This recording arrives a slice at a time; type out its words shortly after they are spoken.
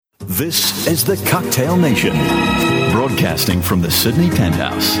This is the Cocktail Nation, broadcasting from the Sydney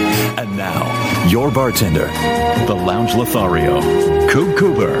Penthouse. And now, your bartender, the Lounge Lothario, Coop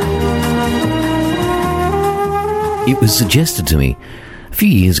Cooper. It was suggested to me a few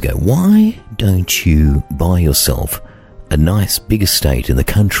years ago, why don't you buy yourself a nice big estate in the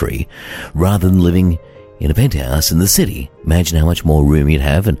country rather than living in a penthouse in the city? Imagine how much more room you'd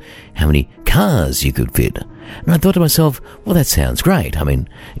have and how many cars you could fit. And I thought to myself, well, that sounds great. I mean,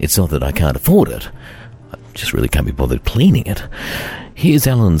 it's not that I can't afford it. I just really can't be bothered cleaning it. Here's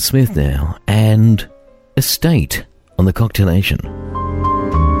Alan Smith now and Estate on the Cocktail Nation.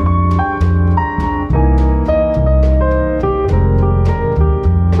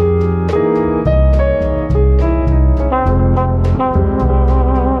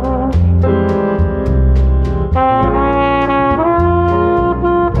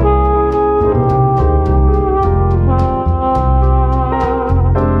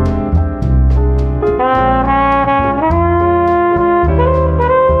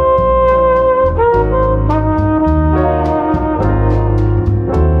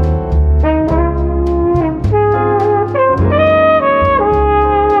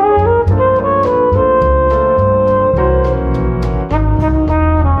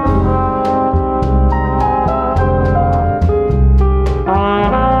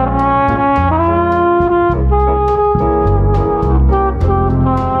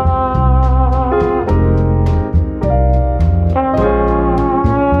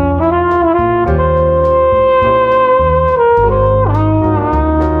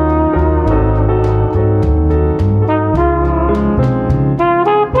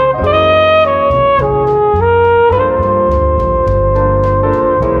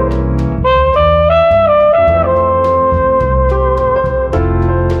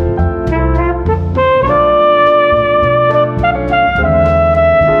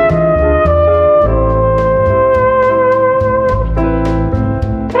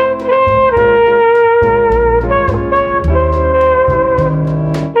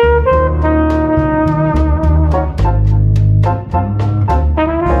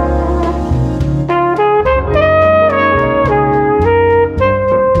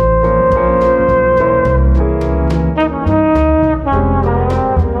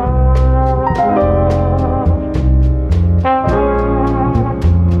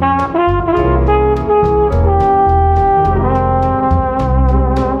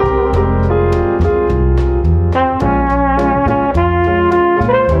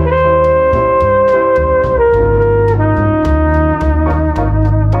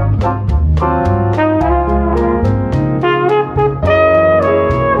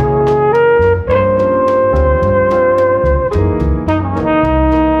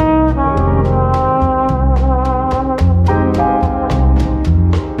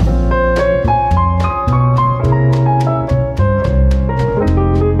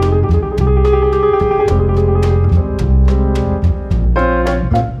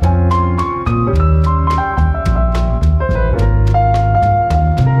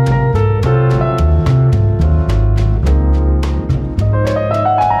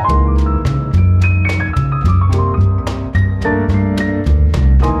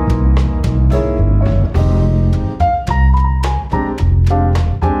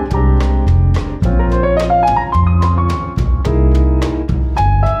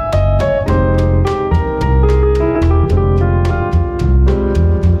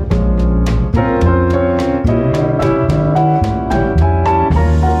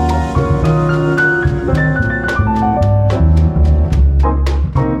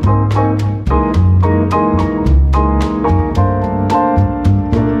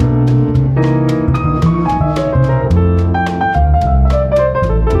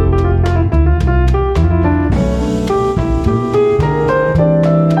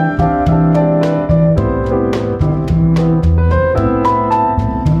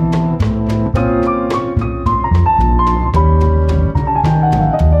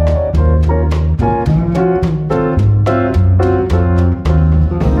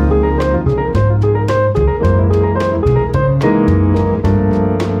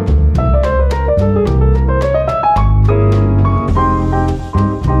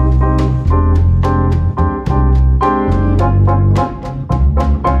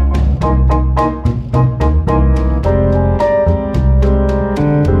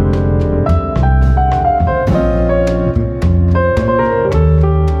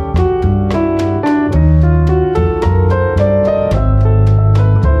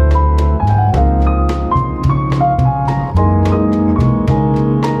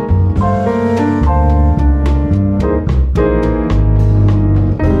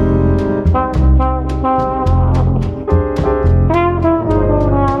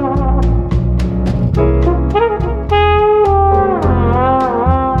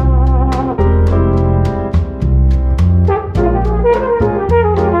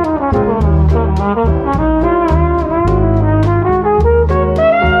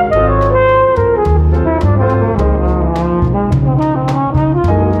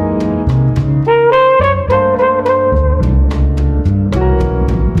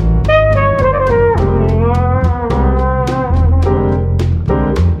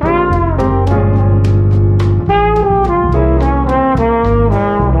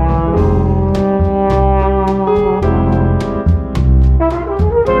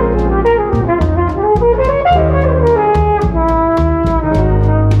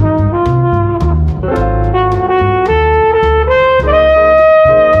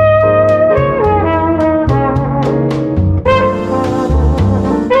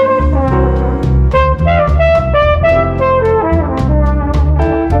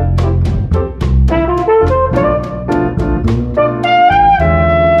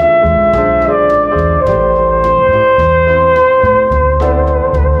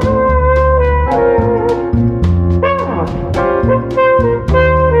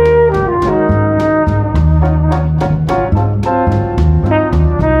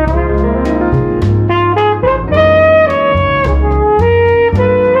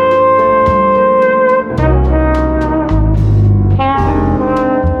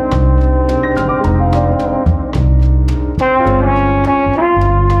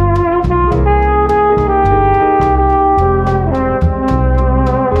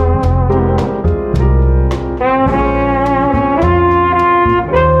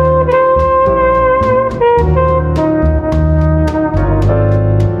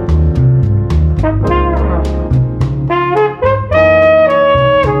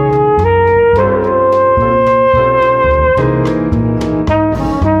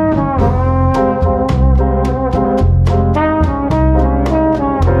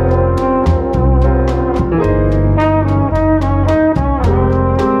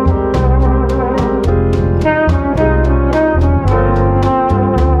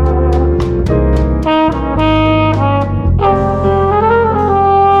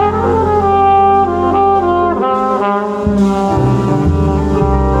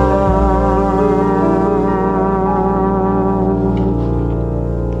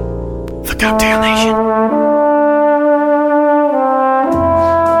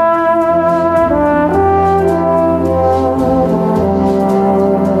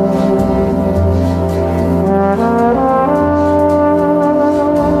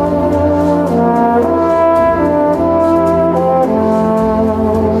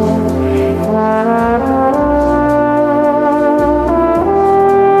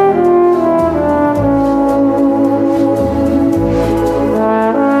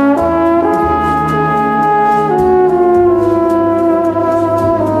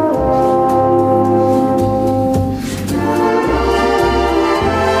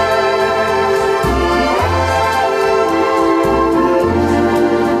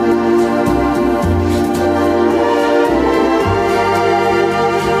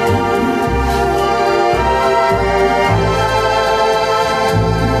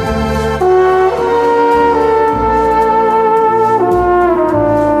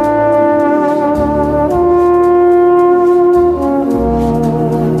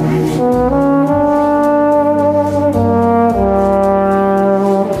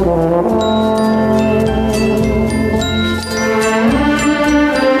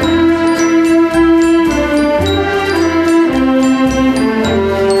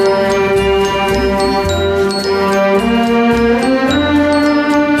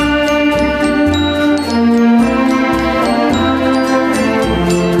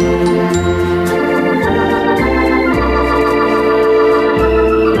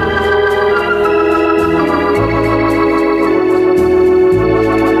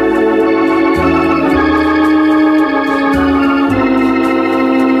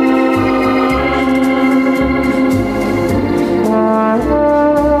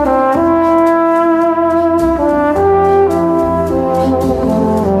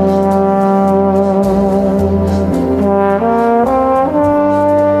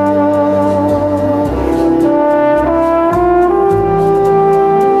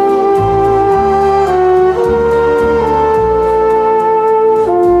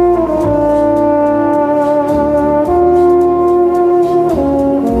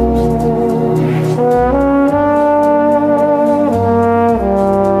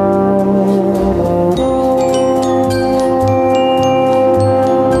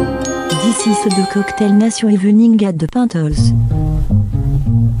 De Cocktail Nation Evening at the Penthouse.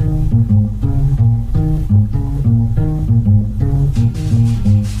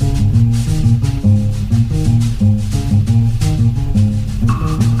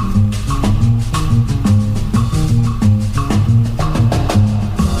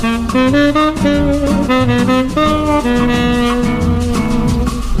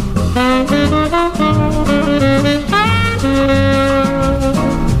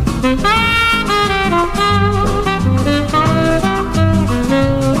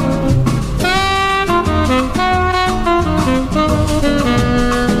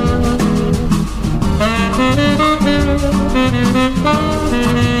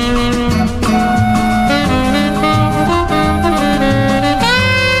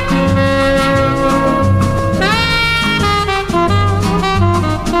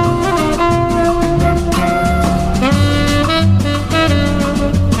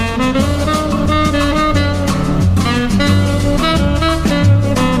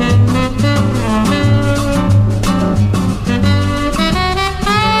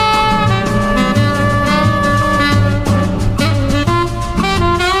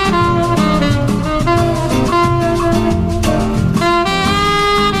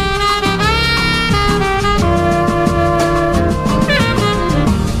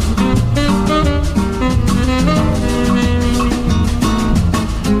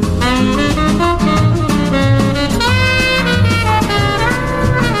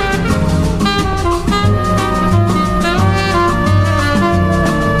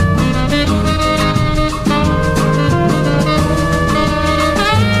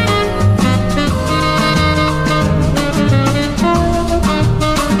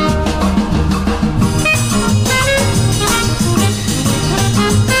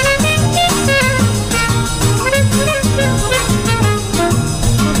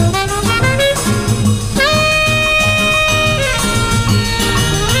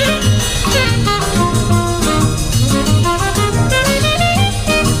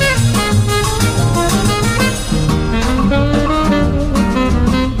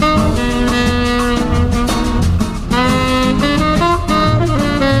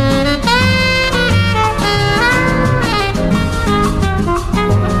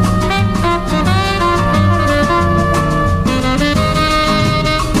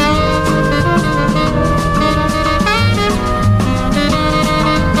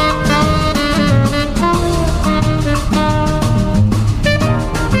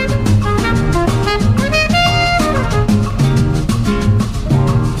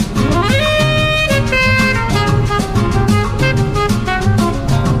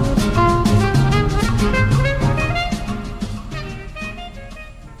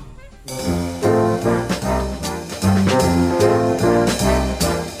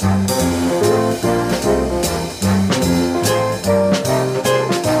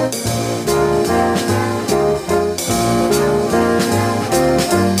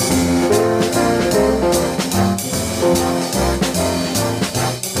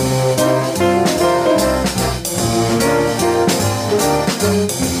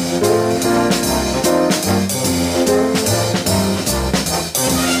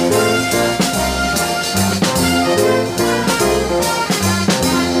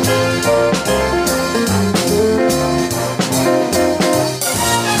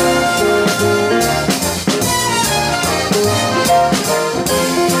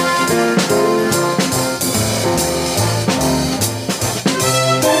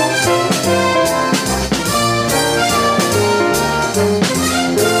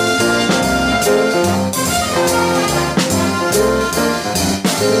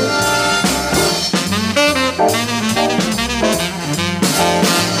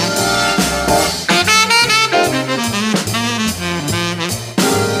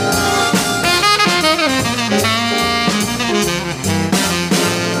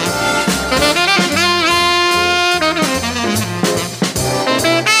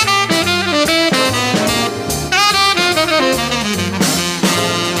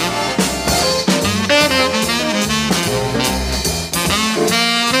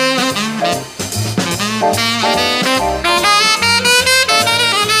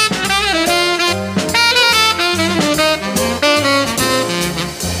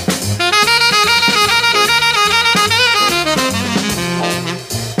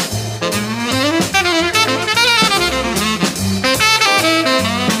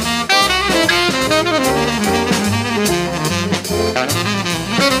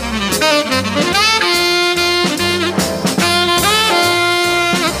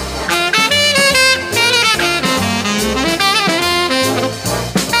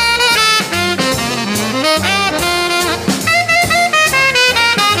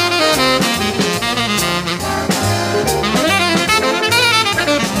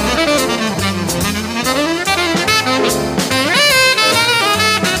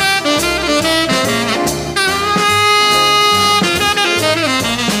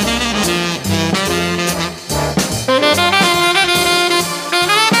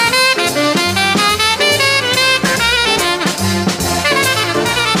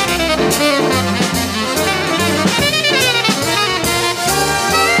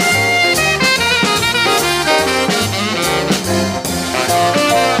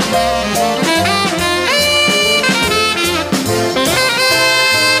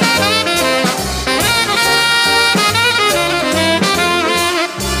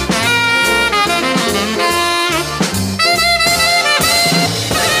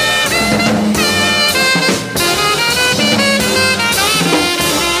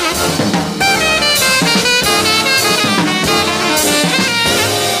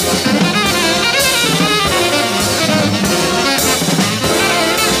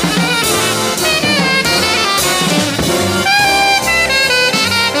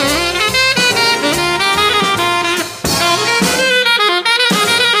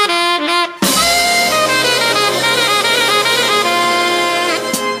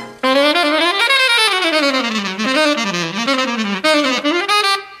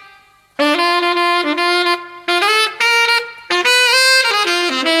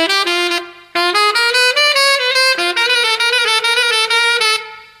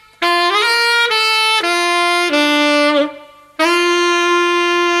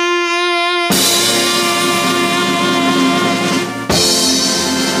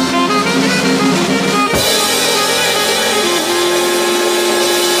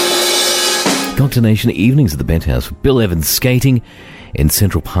 Cocktail Nation evenings at the Penthouse with Bill Evans skating in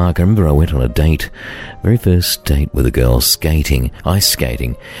Central Park. I remember I went on a date, very first date with a girl, skating, ice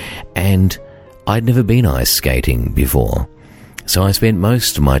skating, and I'd never been ice skating before. So I spent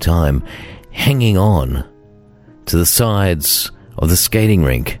most of my time hanging on to the sides of the skating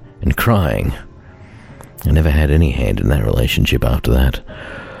rink and crying. I never had any hand in that relationship after that.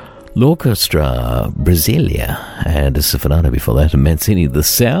 L'Orchestra Brasilia and a Sinfonato before that, and Mancini, The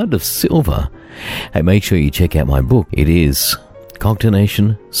Sound of Silver. Hey, make sure you check out my book. It is Cocktail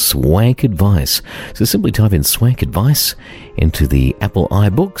Nation Swank Advice. So simply type in Swank Advice into the Apple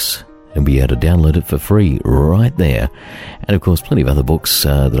iBooks and be able to download it for free right there. And of course, plenty of other books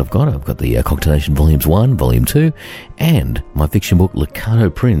that I've got. I've got the Cocktail Nation Volumes 1, Volume 2, and my fiction book,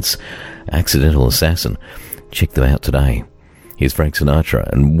 Liccato Prince, Accidental Assassin. Check them out today. Here's Frank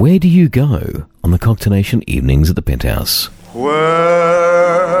Sinatra, and where do you go on the Cocktail Nation evenings at the Penthouse?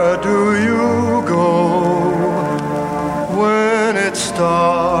 Where do you go when it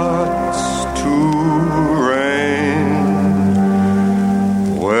starts to rain?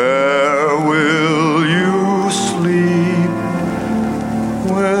 Where will you sleep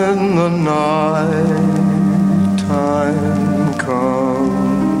when the night time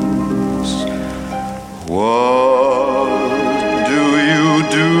comes? What do you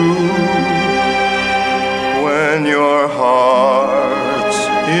do when your heart's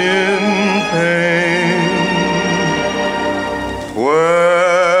in pain?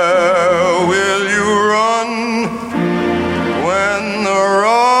 Where will you run when the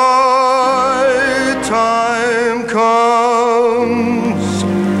right time comes?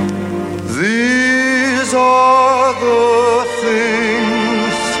 These are the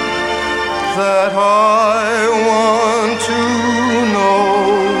things that I want to know.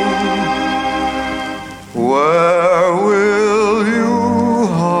 Where will you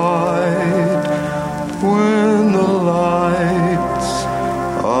hide when the lights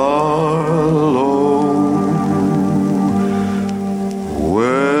are low?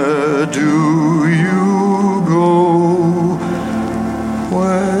 Where do you go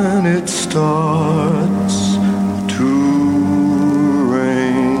when it starts to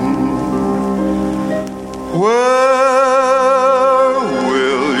rain? Where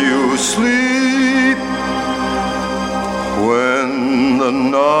will you sleep when the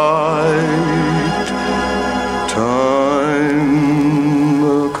night time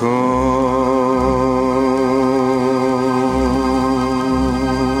comes?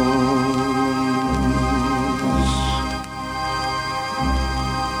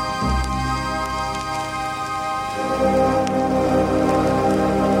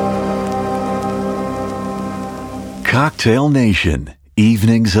 Cocktail Nation,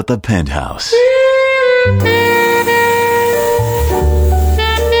 evenings at the Penthouse.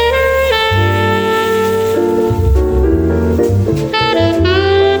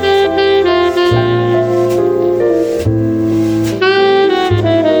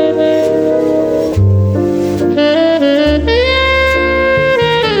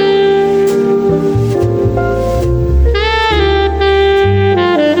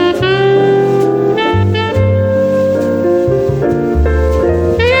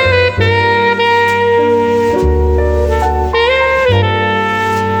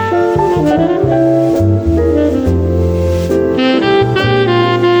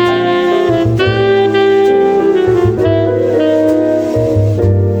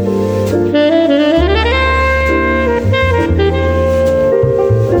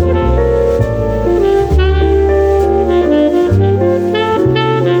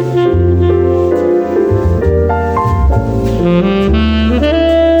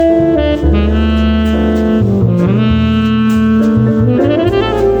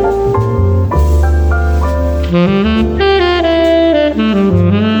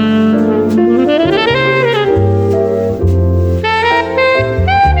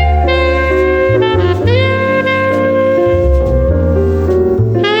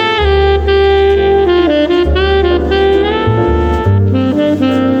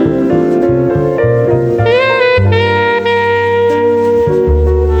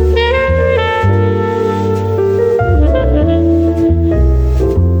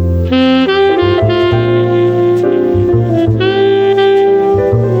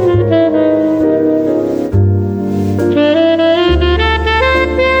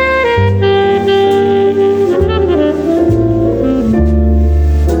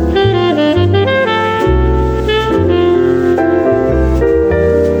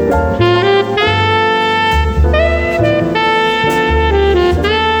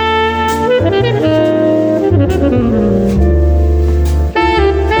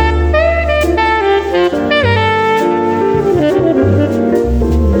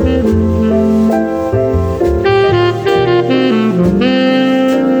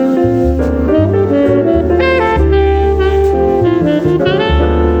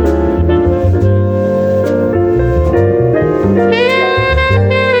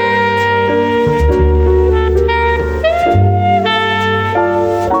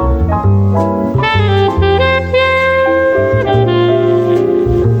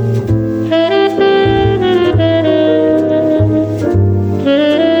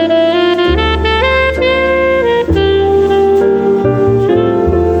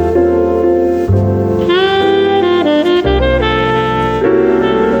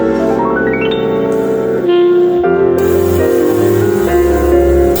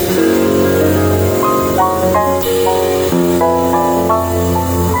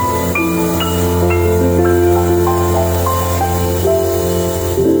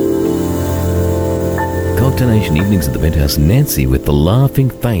 Nation, evenings at the Penthouse, Nancy with The Laughing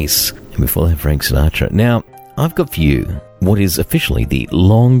Face. And before that, Frank Sinatra. Now, I've got for you what is officially the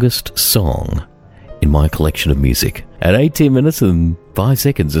longest song in my collection of music. At 18 minutes and 5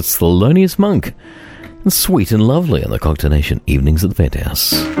 seconds, it's Thelonious Monk. And Sweet and Lovely on the Cocktail Nation, evenings at the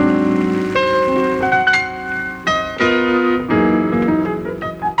Penthouse.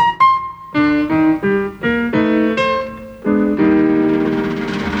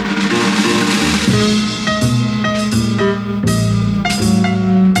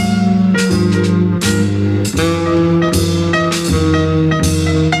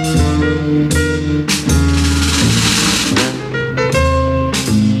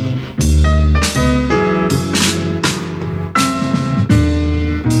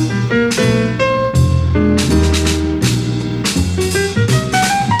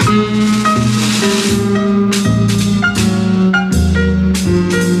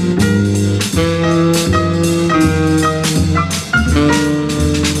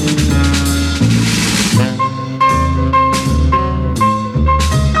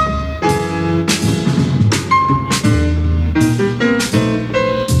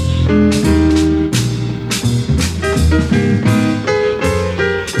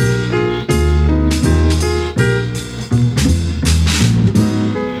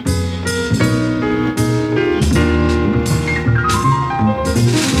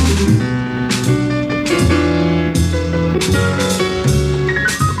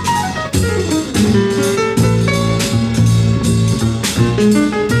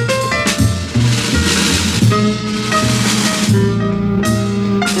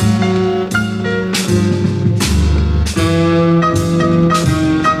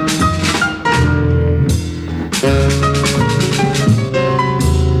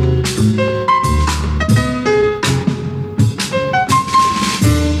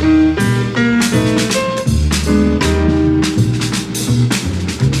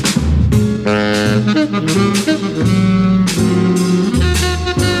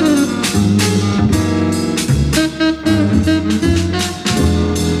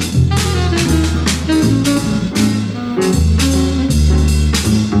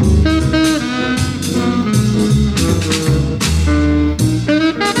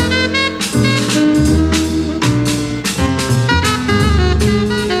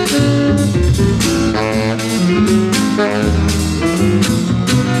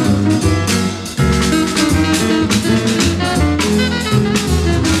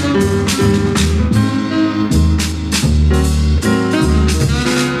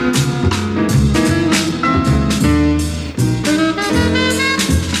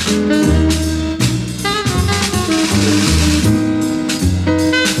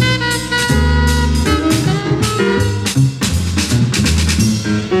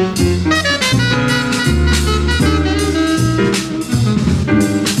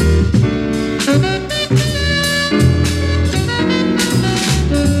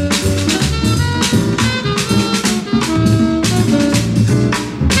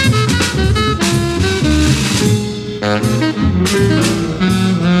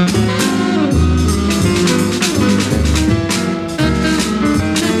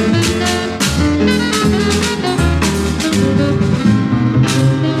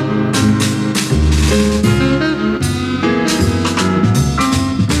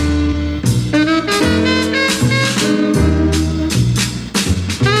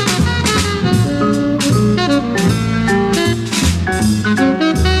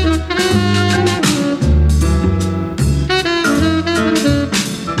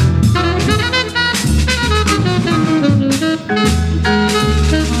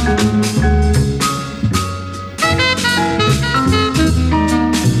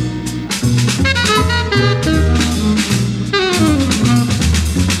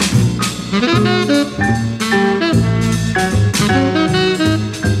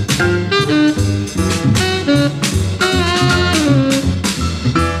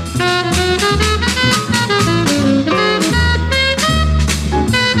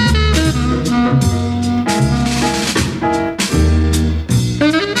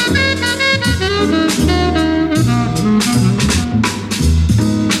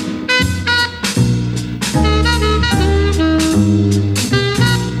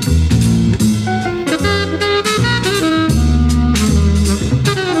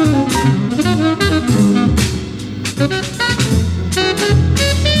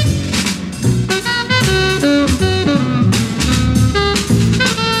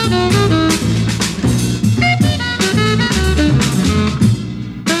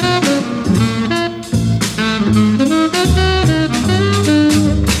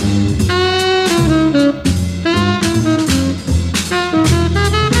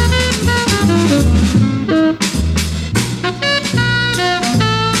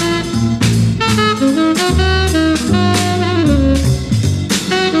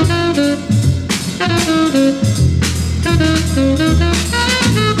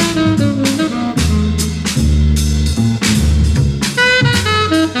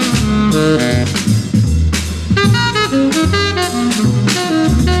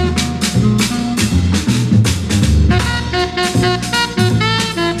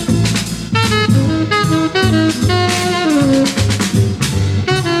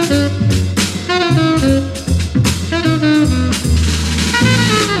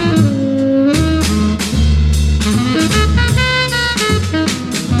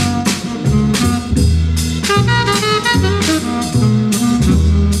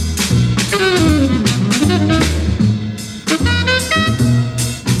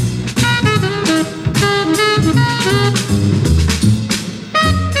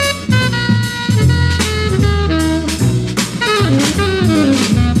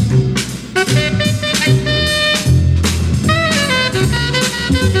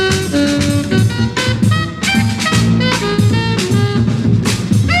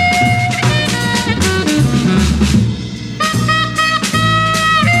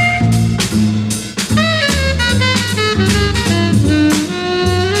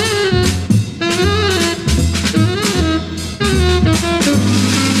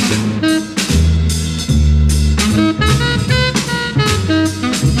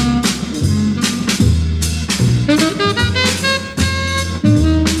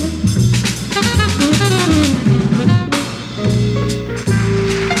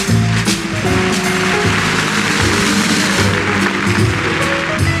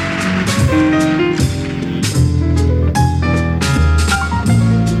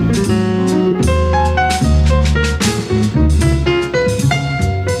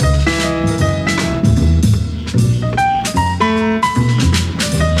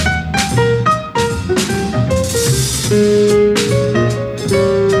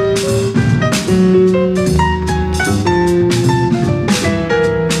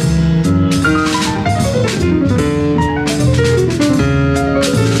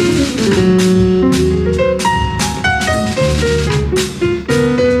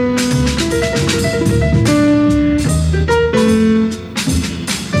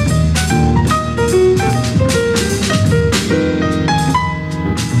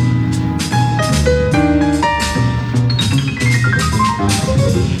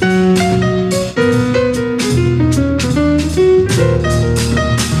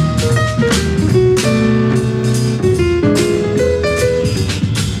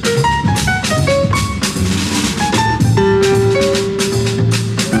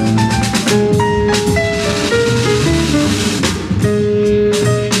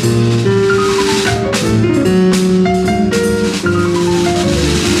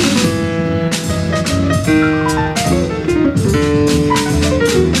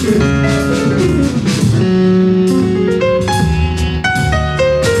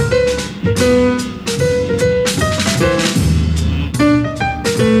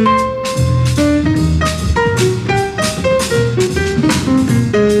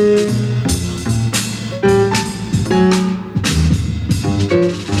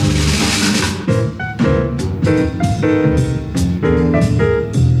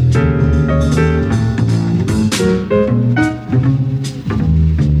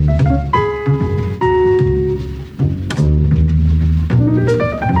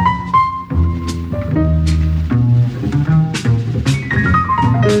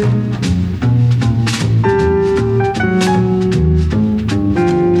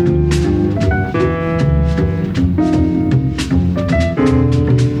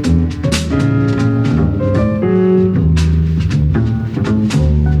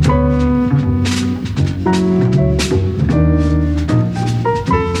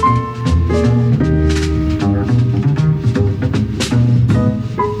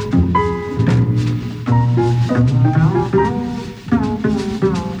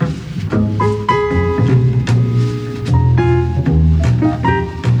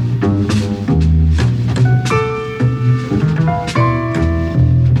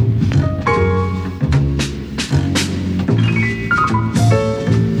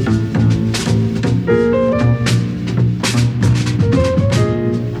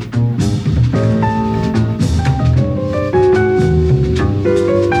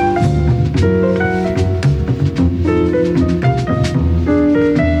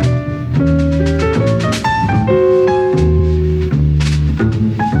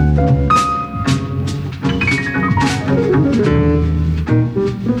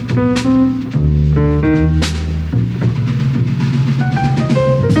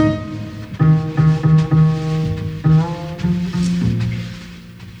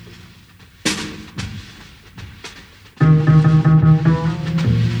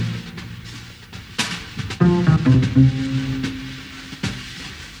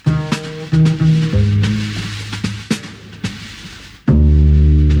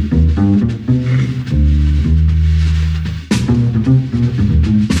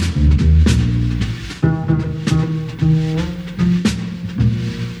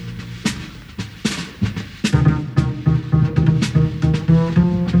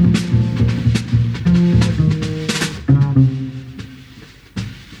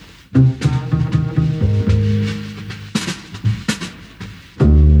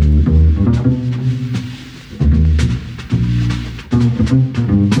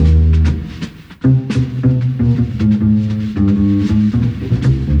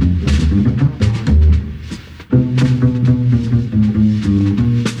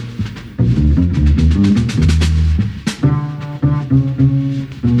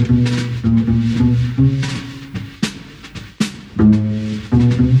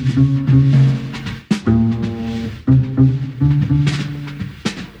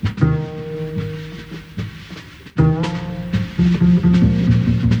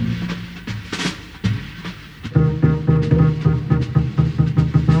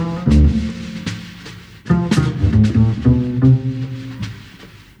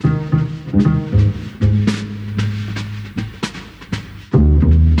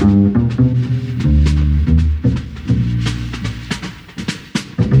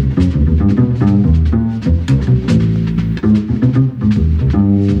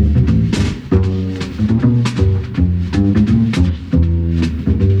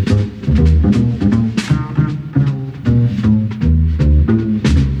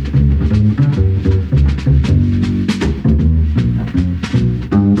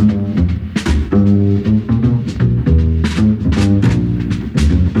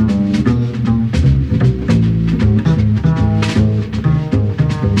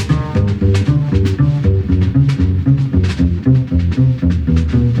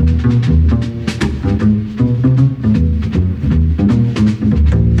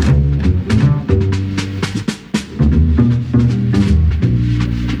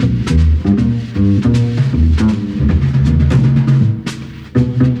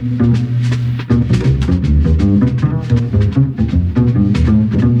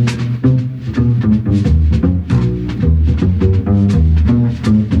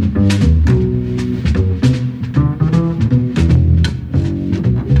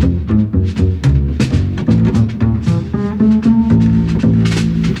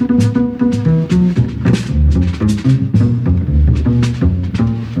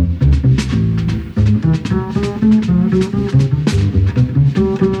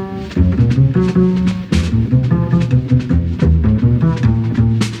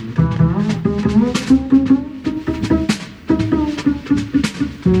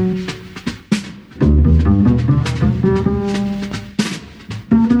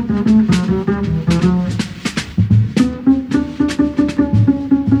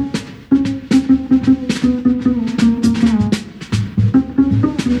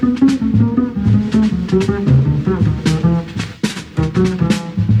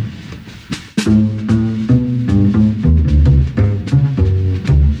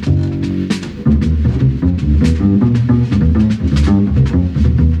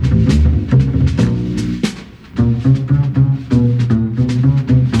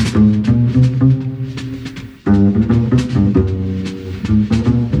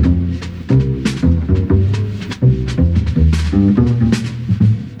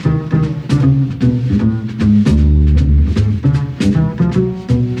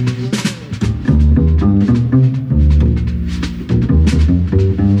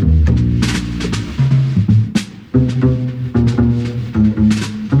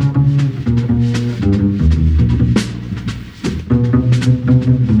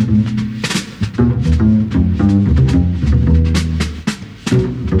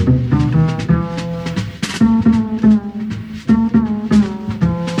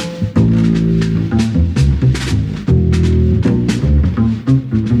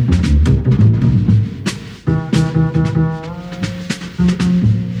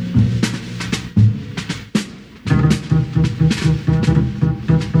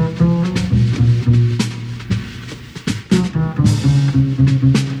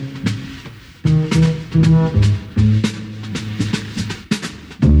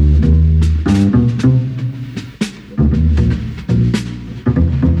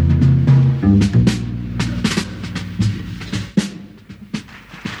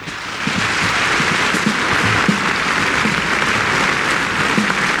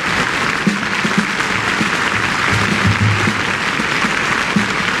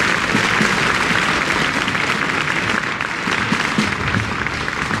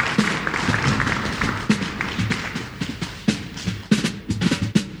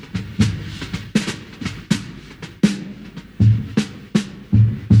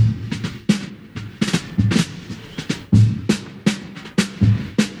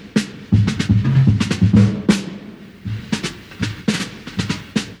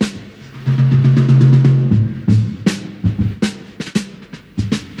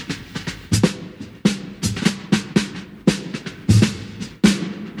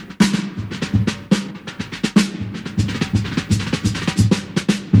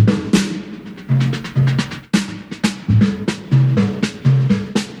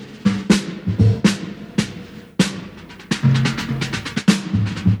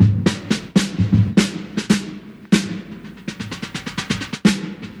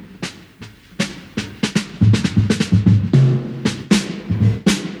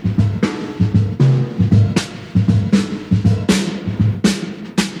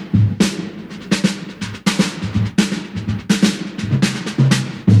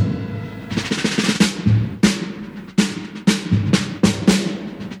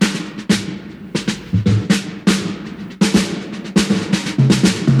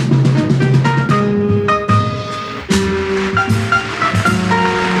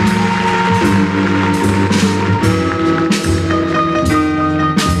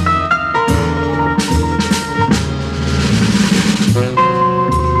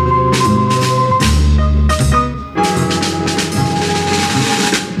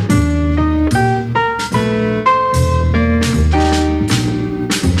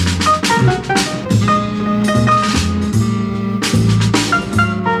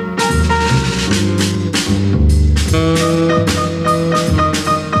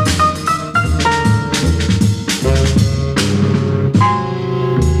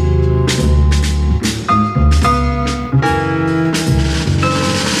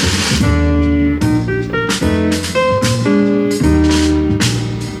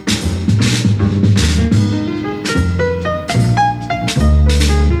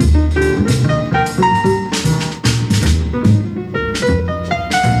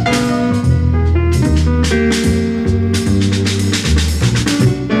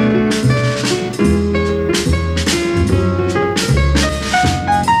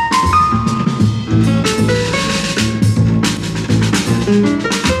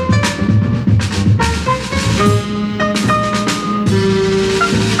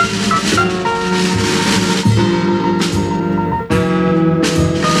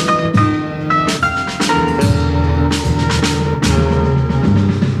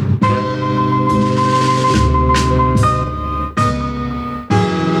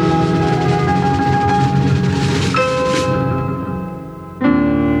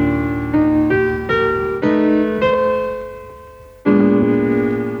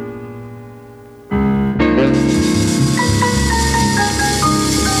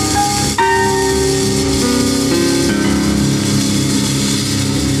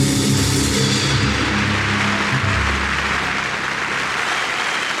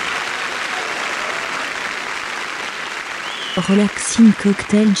 Relaxing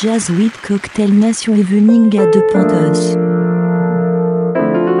Cocktail Jazz with Cocktail Nation Evening at the Penthouse.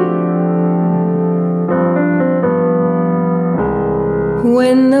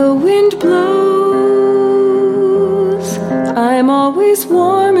 When the wind blows, I'm always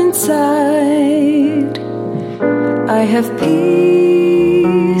warm inside. I have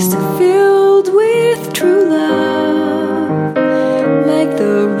peace filled with true love. Like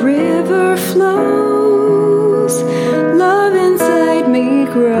the river flows, love inside me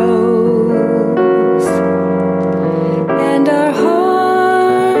grows. And our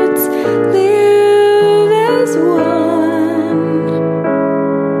hearts live as one.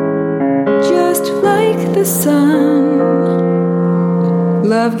 Just like the sun,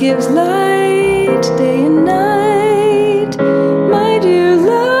 love gives light day and night. My dear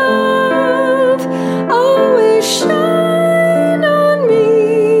love, always shine on me.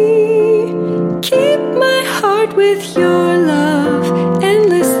 Keep my heart with your love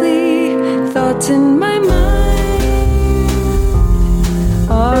endlessly. Thoughts in my mind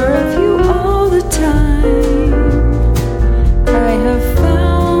are of you all the time. I have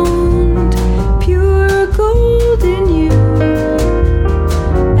found pure gold in you.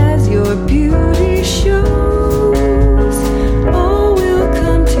 As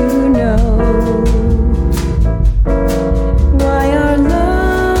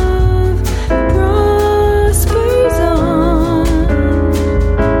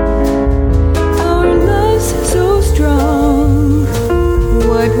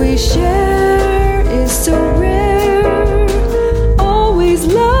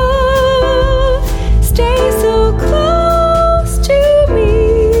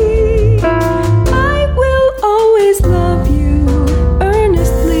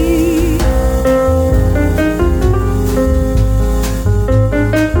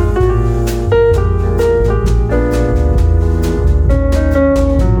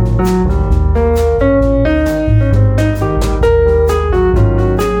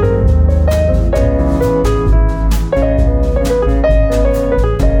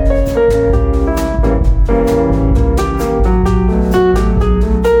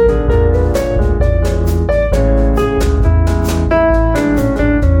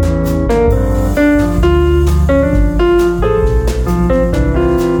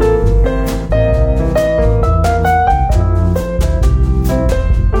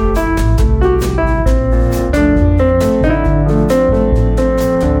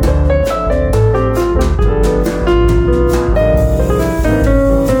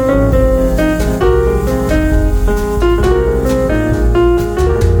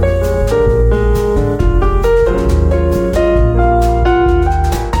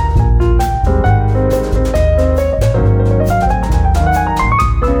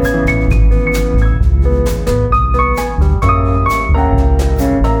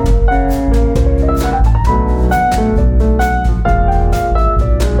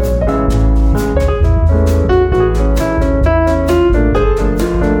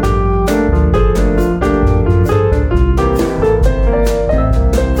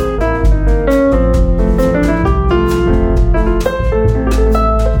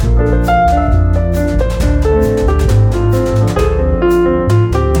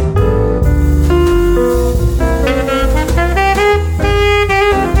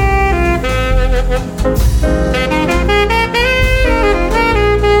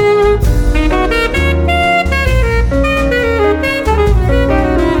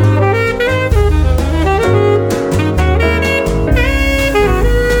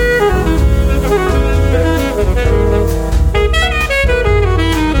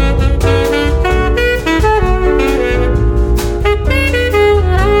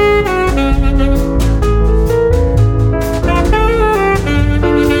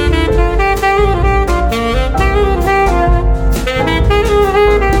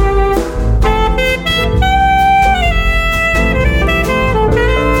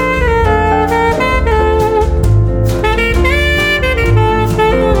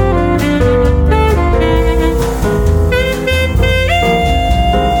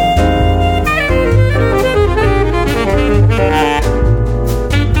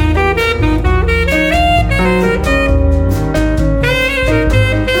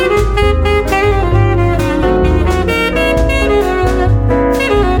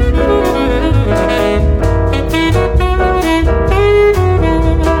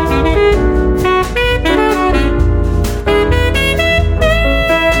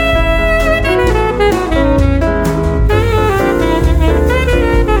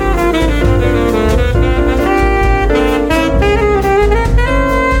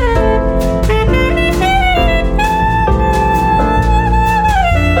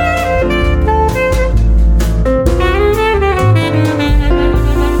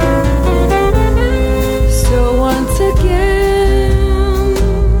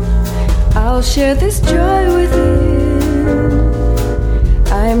share this joy within.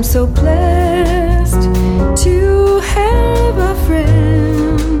 I'm so blessed to have a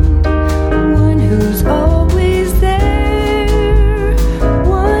friend, one who's always there,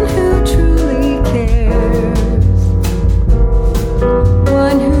 one who truly cares,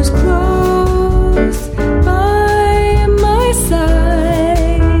 one who's close by my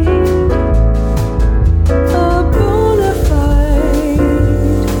side, a bona fide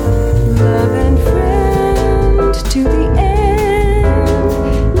love and friend to the end.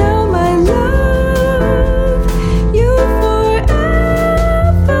 Now my love, you'll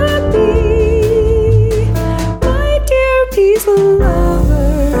forever be my dear peaceful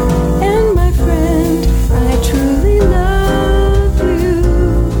lover and my friend. I truly love you.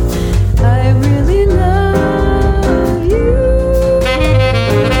 I really love you.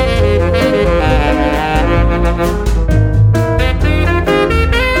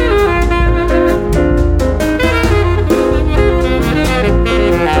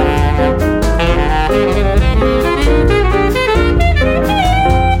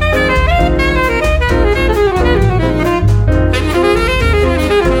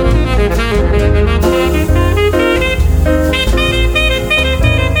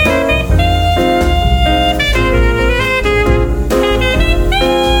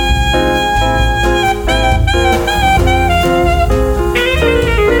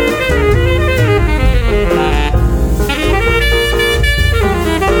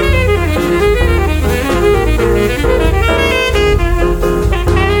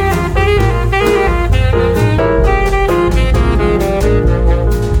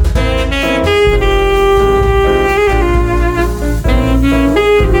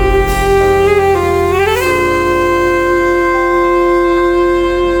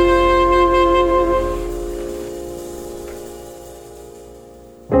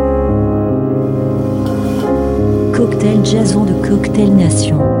 Cocktail jazzon de Cocktail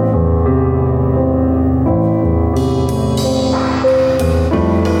Nation.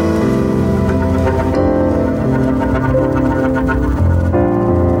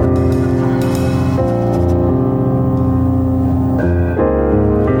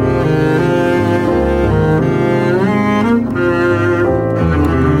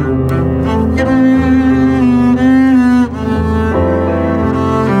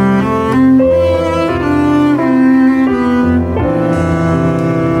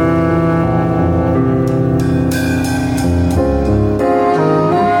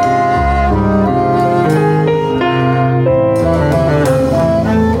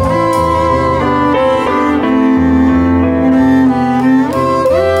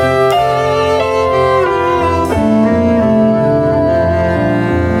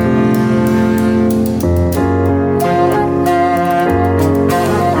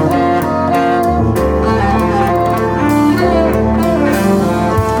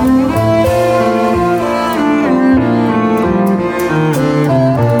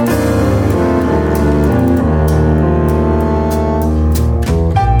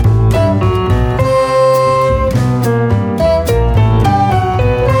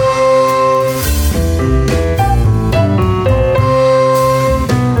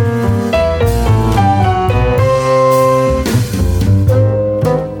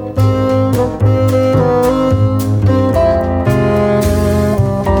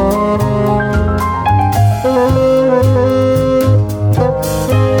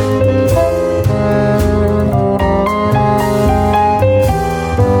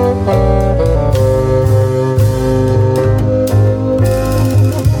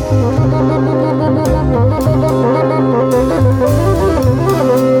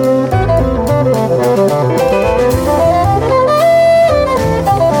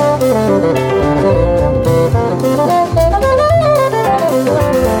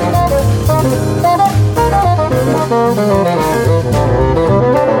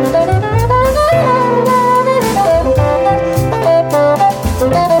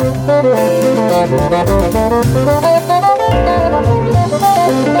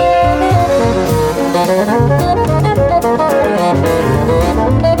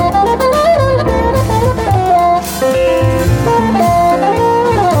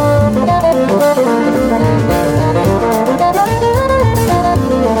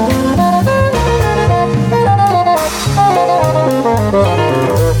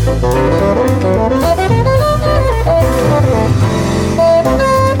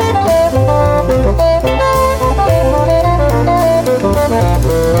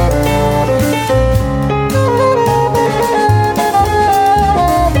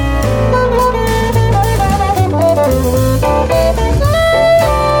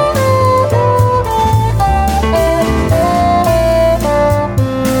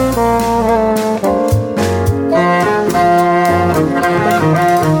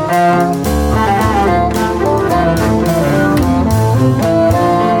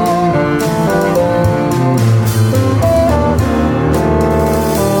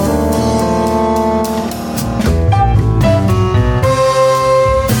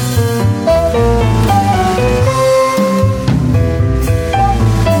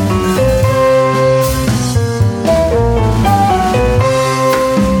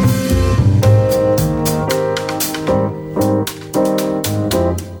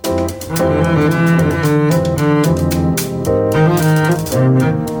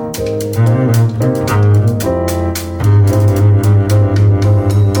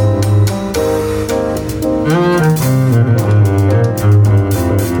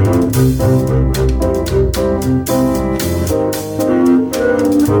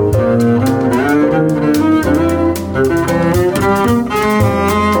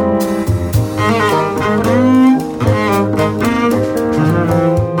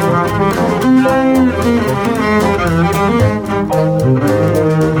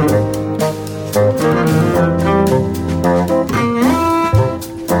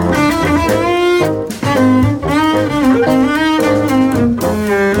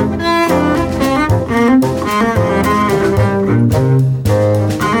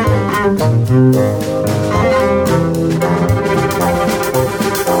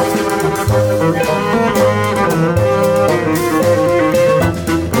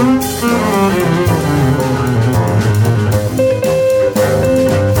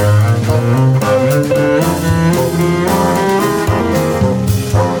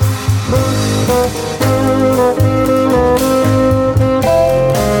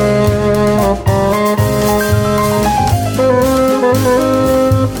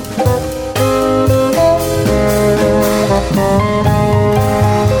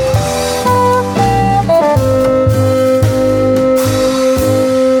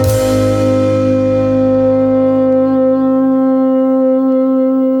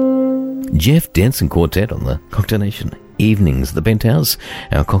 Jeff Denson Quartet on the Cocktail Nation evenings, the Penthouse,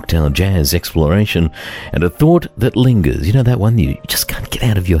 our cocktail jazz exploration, and a thought that lingers. You know that one you just can't get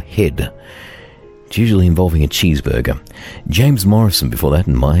out of your head. It's usually involving a cheeseburger. James Morrison before that,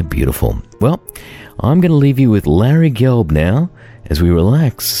 and My Beautiful. Well, I'm going to leave you with Larry Gelb now as we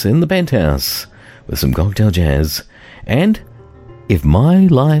relax in the Penthouse with some cocktail jazz. And if my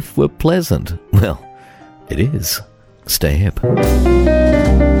life were pleasant, well, it is. Stay hip.